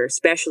are in order,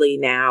 especially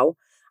now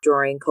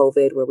during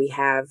COVID, where we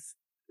have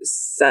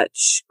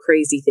such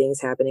crazy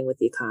things happening with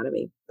the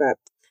economy. But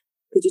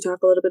could you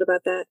talk a little bit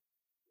about that?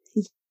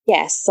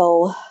 Yes.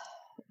 So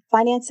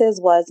finances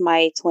was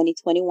my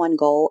 2021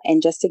 goal.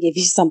 And just to give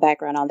you some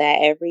background on that,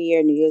 every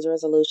year, New Year's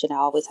resolution, I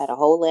always had a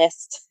whole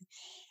list.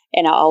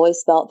 And I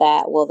always felt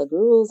that, well, the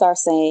gurus are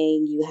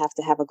saying you have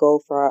to have a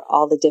goal for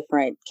all the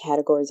different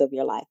categories of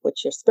your life.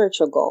 What's your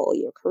spiritual goal,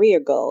 your career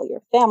goal,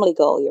 your family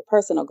goal, your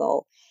personal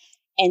goal.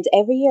 And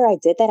every year I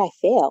did that, I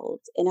failed.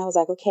 And I was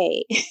like,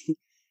 okay,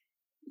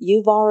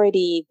 you've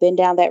already been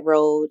down that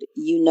road.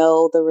 You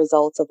know the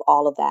results of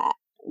all of that.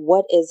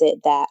 What is it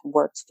that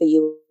worked for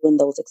you in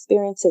those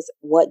experiences?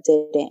 What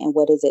didn't? And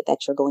what is it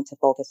that you're going to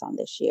focus on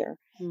this year?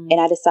 Mm.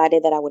 And I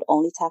decided that I would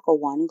only tackle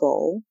one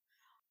goal.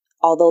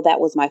 Although that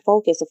was my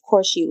focus, of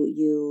course,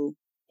 you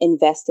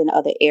invest in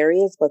other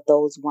areas, but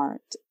those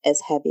weren't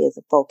as heavy as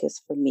a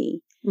focus for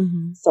me.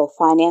 Mm-hmm. So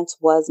finance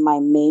was my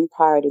main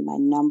priority, my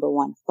number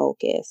one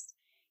focus.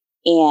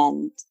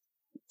 And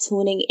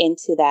tuning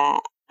into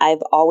that,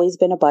 I've always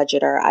been a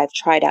budgeter. I've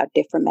tried out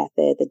different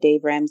methods, the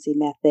Dave Ramsey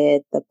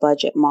method, the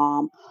Budget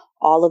Mom.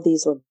 All of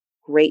these were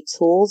great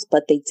tools,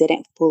 but they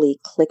didn't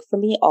fully click for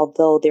me,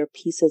 although there are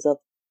pieces of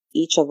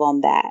each of them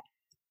that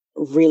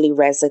really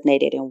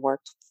resonated and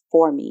worked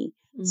for me.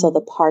 Mm-hmm. So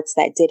the parts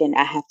that didn't,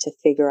 I have to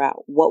figure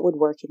out what would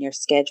work in your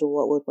schedule,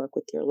 what would work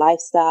with your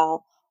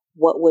lifestyle,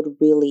 what would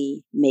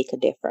really make a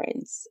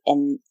difference.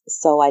 And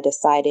so I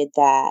decided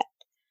that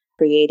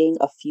creating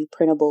a few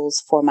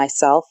printables for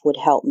myself would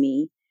help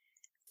me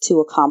to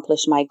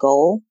accomplish my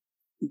goal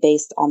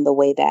based on the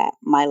way that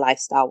my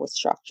lifestyle was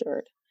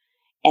structured.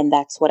 And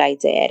that's what I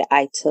did.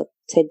 I took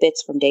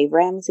tidbits from Dave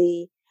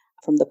Ramsey,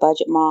 from the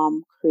Budget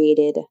Mom,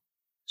 created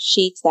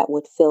sheets that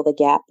would fill the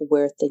gap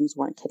where things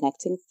weren't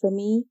connecting for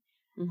me.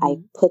 Mm-hmm. I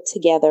put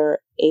together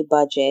a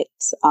budget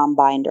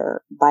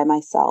binder by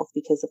myself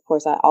because, of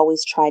course, I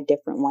always tried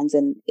different ones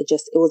and it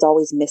was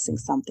always missing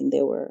something.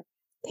 There were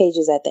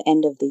pages at the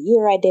end of the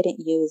year I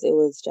didn't use. It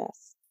was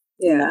just,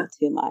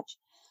 too much.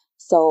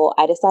 So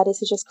I decided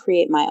to just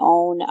create my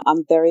own.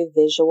 I'm very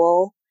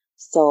visual.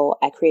 So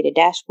I created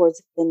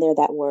dashboards in there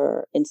that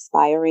were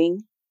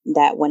inspiring,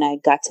 that when I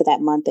got to that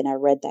month and I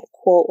read that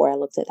quote or I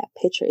looked at that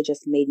picture, it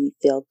just made me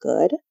feel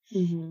good.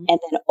 Mm-hmm. And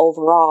then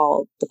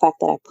overall, the fact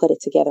that I put it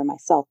together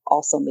myself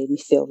also made me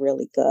feel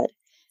really good.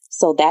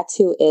 So that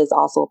too is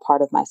also a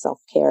part of my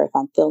self-care. If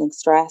I'm feeling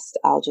stressed,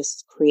 I'll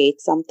just create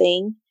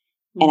something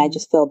and I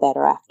just feel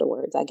better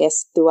afterwards. I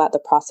guess throughout the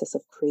process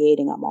of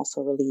creating, I'm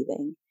also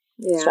relieving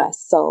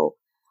stress. So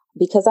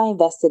because I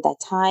invested that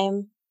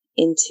time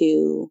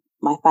into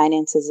my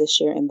finances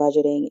this year and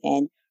budgeting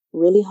and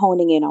really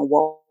honing in on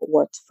what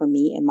worked for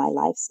me in my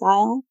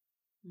lifestyle,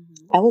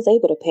 I was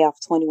able to pay off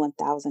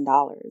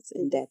 $21,000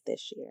 in debt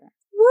this year.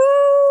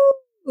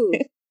 Woo!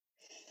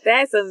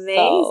 That's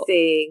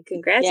amazing.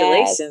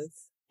 Congratulations.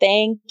 Yes,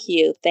 thank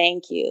you.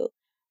 Thank you.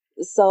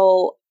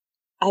 So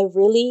I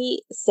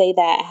really say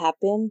that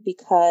happened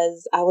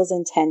because I was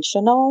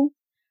intentional.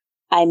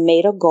 I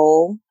made a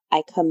goal.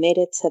 I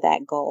committed to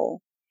that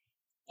goal.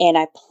 And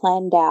I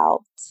planned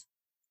out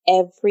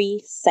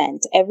every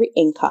cent, every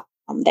income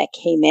that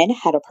came in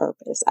had a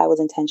purpose. I was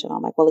intentional.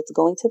 I'm like, well, it's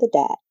going to the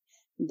debt.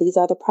 These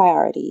are the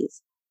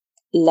priorities.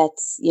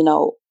 Let's,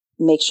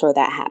 make sure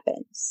that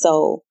happens.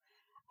 So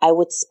I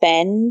would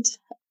spend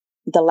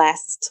the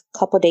last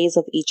couple of days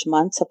of each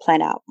month to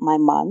plan out my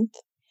month.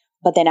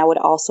 But then I would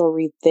also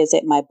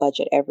revisit my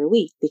budget every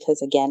week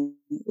because, again,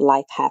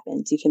 life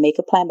happens. You can make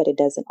a plan, but it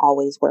doesn't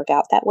always work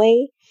out that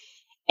way.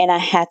 And I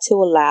had to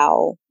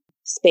allow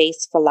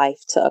space for life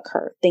to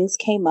occur. Things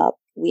came up.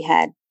 We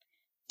had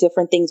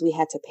different things we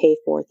had to pay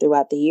for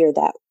throughout the year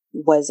that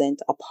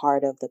wasn't a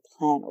part of the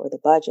plan or the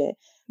budget.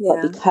 Yeah.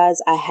 But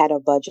because I had a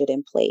budget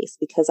in place,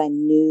 because I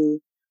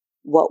knew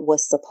what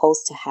was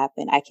supposed to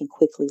happen, I can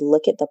quickly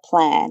look at the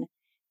plan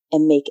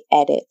and make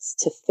edits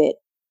to fit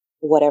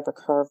whatever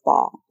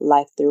curveball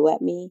life threw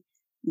at me.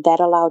 That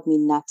allowed me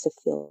not to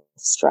feel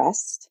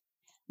stressed.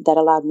 That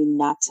allowed me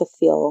not to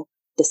feel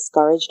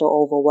discouraged or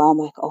overwhelmed,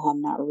 like, oh,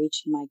 I'm not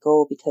reaching my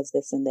goal because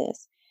this and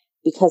this.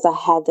 Because I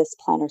had this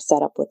planner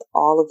set up with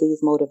all of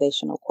these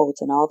motivational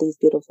quotes and all these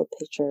beautiful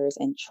pictures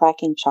and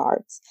tracking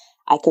charts,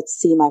 I could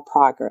see my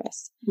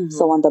progress. Mm-hmm.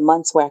 So on the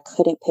months where I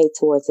couldn't pay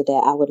towards the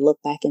debt, I would look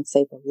back and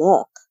say, but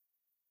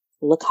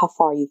look how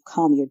far you've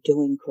come. You're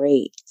doing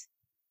great.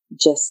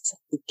 just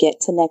get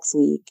to next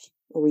week,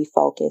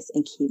 refocus,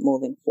 and keep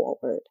moving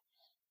forward.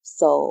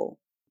 So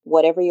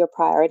whatever your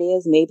priority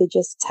is, maybe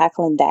just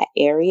tackling that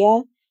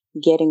area,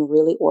 getting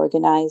really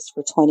organized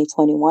for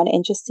 2021,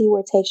 and just see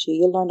where it takes you.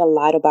 You'll learn a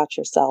lot about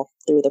yourself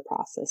through the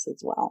process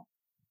as well.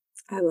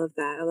 I love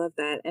that. I love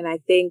that. And I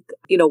think,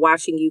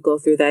 watching you go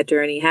through that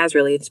journey has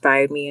really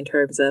inspired me in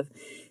terms of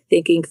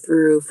thinking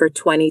through for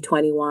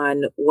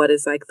 2021, what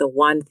is like the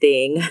one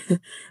thing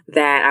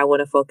that I want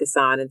to focus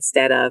on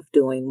instead of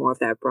doing more of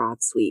that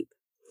broad sweep.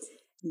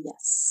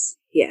 Yes.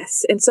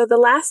 Yes. And so the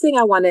last thing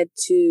I wanted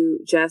to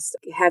just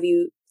have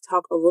you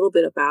talk a little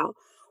bit about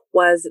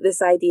was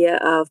this idea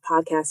of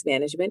podcast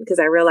management, because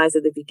I realized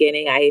at the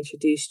beginning I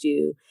introduced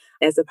you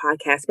as a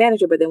podcast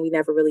manager, but then we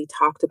never really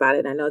talked about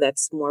it. I know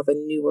that's more of a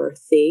newer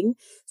thing.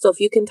 So if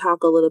you can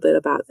talk a little bit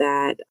about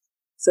that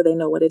so they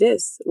know what it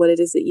is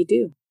that you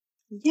do.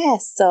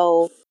 Yes.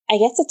 So I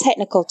guess a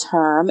technical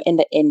term in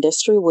the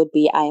industry would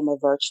be I am a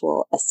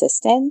virtual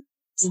assistant.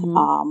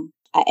 Mm-hmm.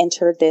 I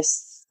entered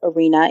this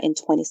arena in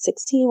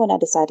 2016 when I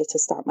decided to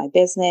start my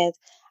business.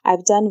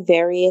 I've done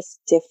various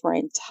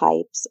different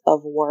types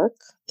of work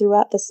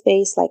throughout the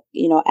space, like,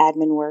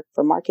 admin work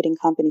for marketing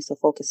companies. So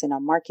focusing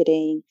on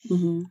marketing,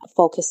 Mm-hmm.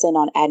 focusing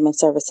on admin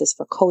services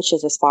for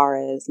coaches as far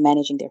as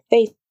managing their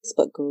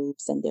Facebook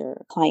groups and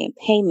their client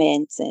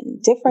payments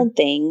and different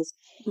things.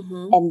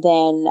 Mm-hmm. And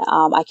then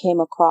I came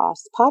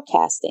across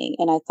podcasting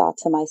and I thought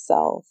to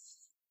myself,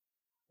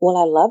 well,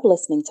 I love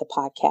listening to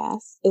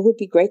podcasts. It would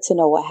be great to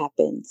know what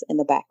happens in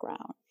the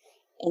background.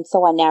 And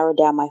so I narrowed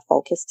down my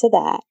focus to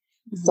that.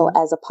 Mm-hmm. So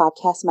as a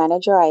podcast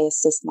manager, I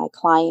assist my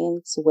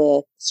clients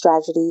with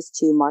strategies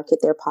to market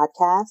their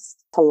podcast,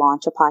 to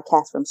launch a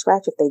podcast from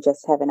scratch. If they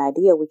just have an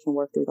idea, we can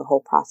work through the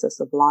whole process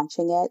of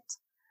launching it.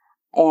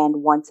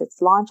 And once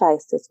it's launched, I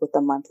assist with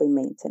the monthly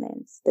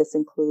maintenance. This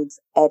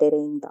includes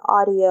editing the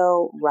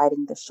audio,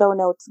 writing the show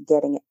notes,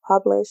 getting it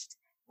published,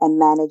 and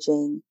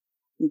managing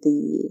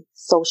the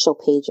social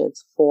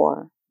pages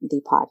for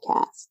the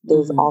podcast.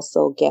 There's Mm-hmm.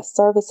 also guest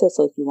services.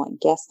 So if you want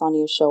guests on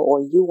your show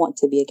or you want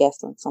to be a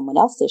guest on someone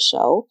else's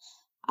show,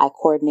 I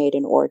coordinate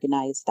and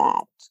organize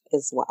that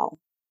as well.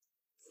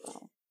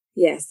 So.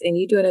 Yes, and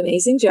you do an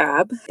amazing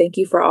job. Thank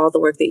you for all the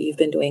work that you've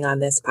been doing on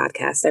this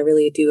podcast. I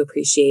really do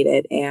appreciate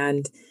it.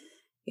 And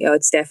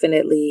it's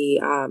definitely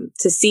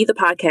to see the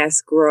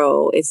podcast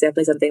grow. It's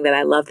definitely something that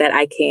I love that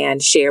I can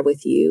share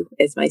with you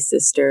as my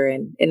sister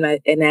and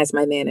as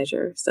my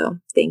manager. So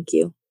thank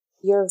you.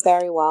 You're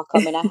very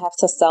welcome. And I have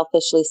to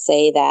selfishly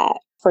say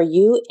that for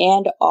you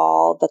and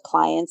all the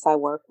clients I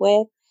work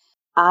with,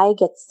 I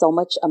get so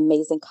much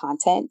amazing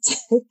content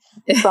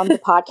from the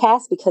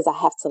podcast because I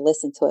have to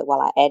listen to it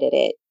while I edit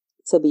it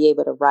to be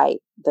able to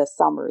write the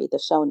summary, the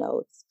show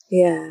notes.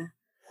 Yeah.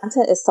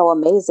 Content is so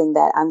amazing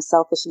that I'm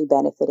selfishly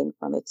benefiting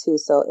from it too.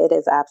 So it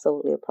is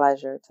absolutely a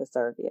pleasure to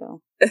serve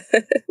you.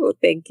 Well,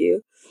 thank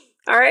you.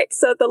 All right.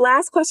 So the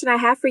last question I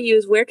have for you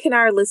is, where can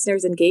our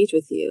listeners engage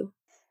with you?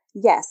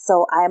 Yes.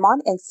 So I'm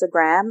on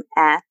Instagram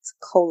at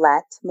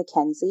Colette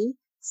McKenzie,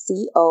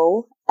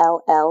 COLLET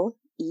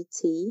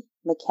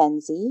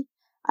McKenzie.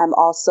 I'm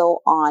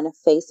also on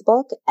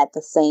Facebook at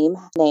the same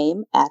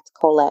name at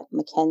Colette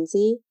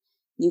McKenzie.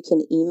 You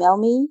can email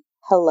me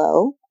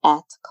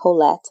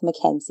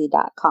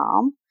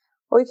hello@ColetteMcKenzie.com,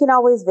 or you can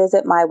always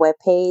visit my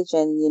webpage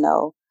and,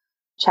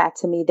 chat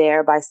to me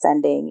there by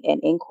sending an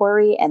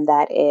inquiry, and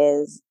that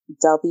is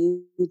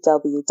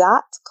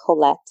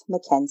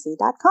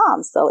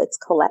www.ColetteMcKenzie.com. So it's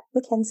Colette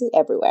McKenzie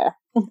everywhere.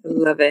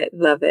 Love it.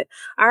 Love it.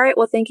 All right.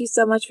 Well, thank you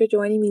so much for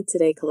joining me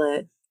today,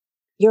 Colette.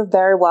 You're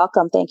very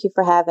welcome. Thank you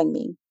for having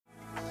me.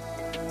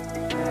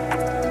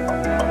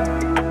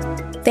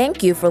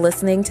 Thank you for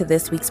listening to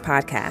this week's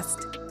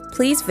podcast.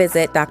 Please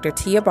visit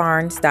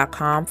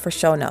drtiabarnes.com for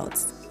show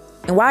notes.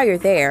 And while you're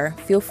there,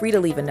 feel free to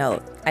leave a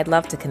note. I'd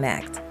love to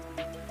connect.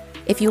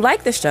 If you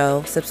like the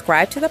show,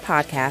 subscribe to the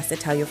podcast and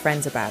tell your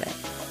friends about it.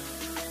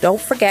 Don't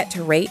forget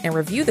to rate and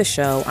review the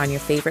show on your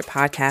favorite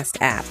podcast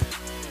app.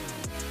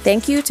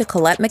 Thank you to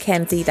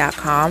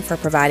ColetteMcKenzie.com for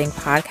providing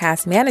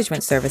podcast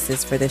management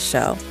services for this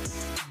show.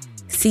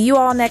 See you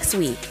all next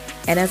week.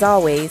 And as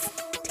always,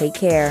 take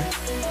care.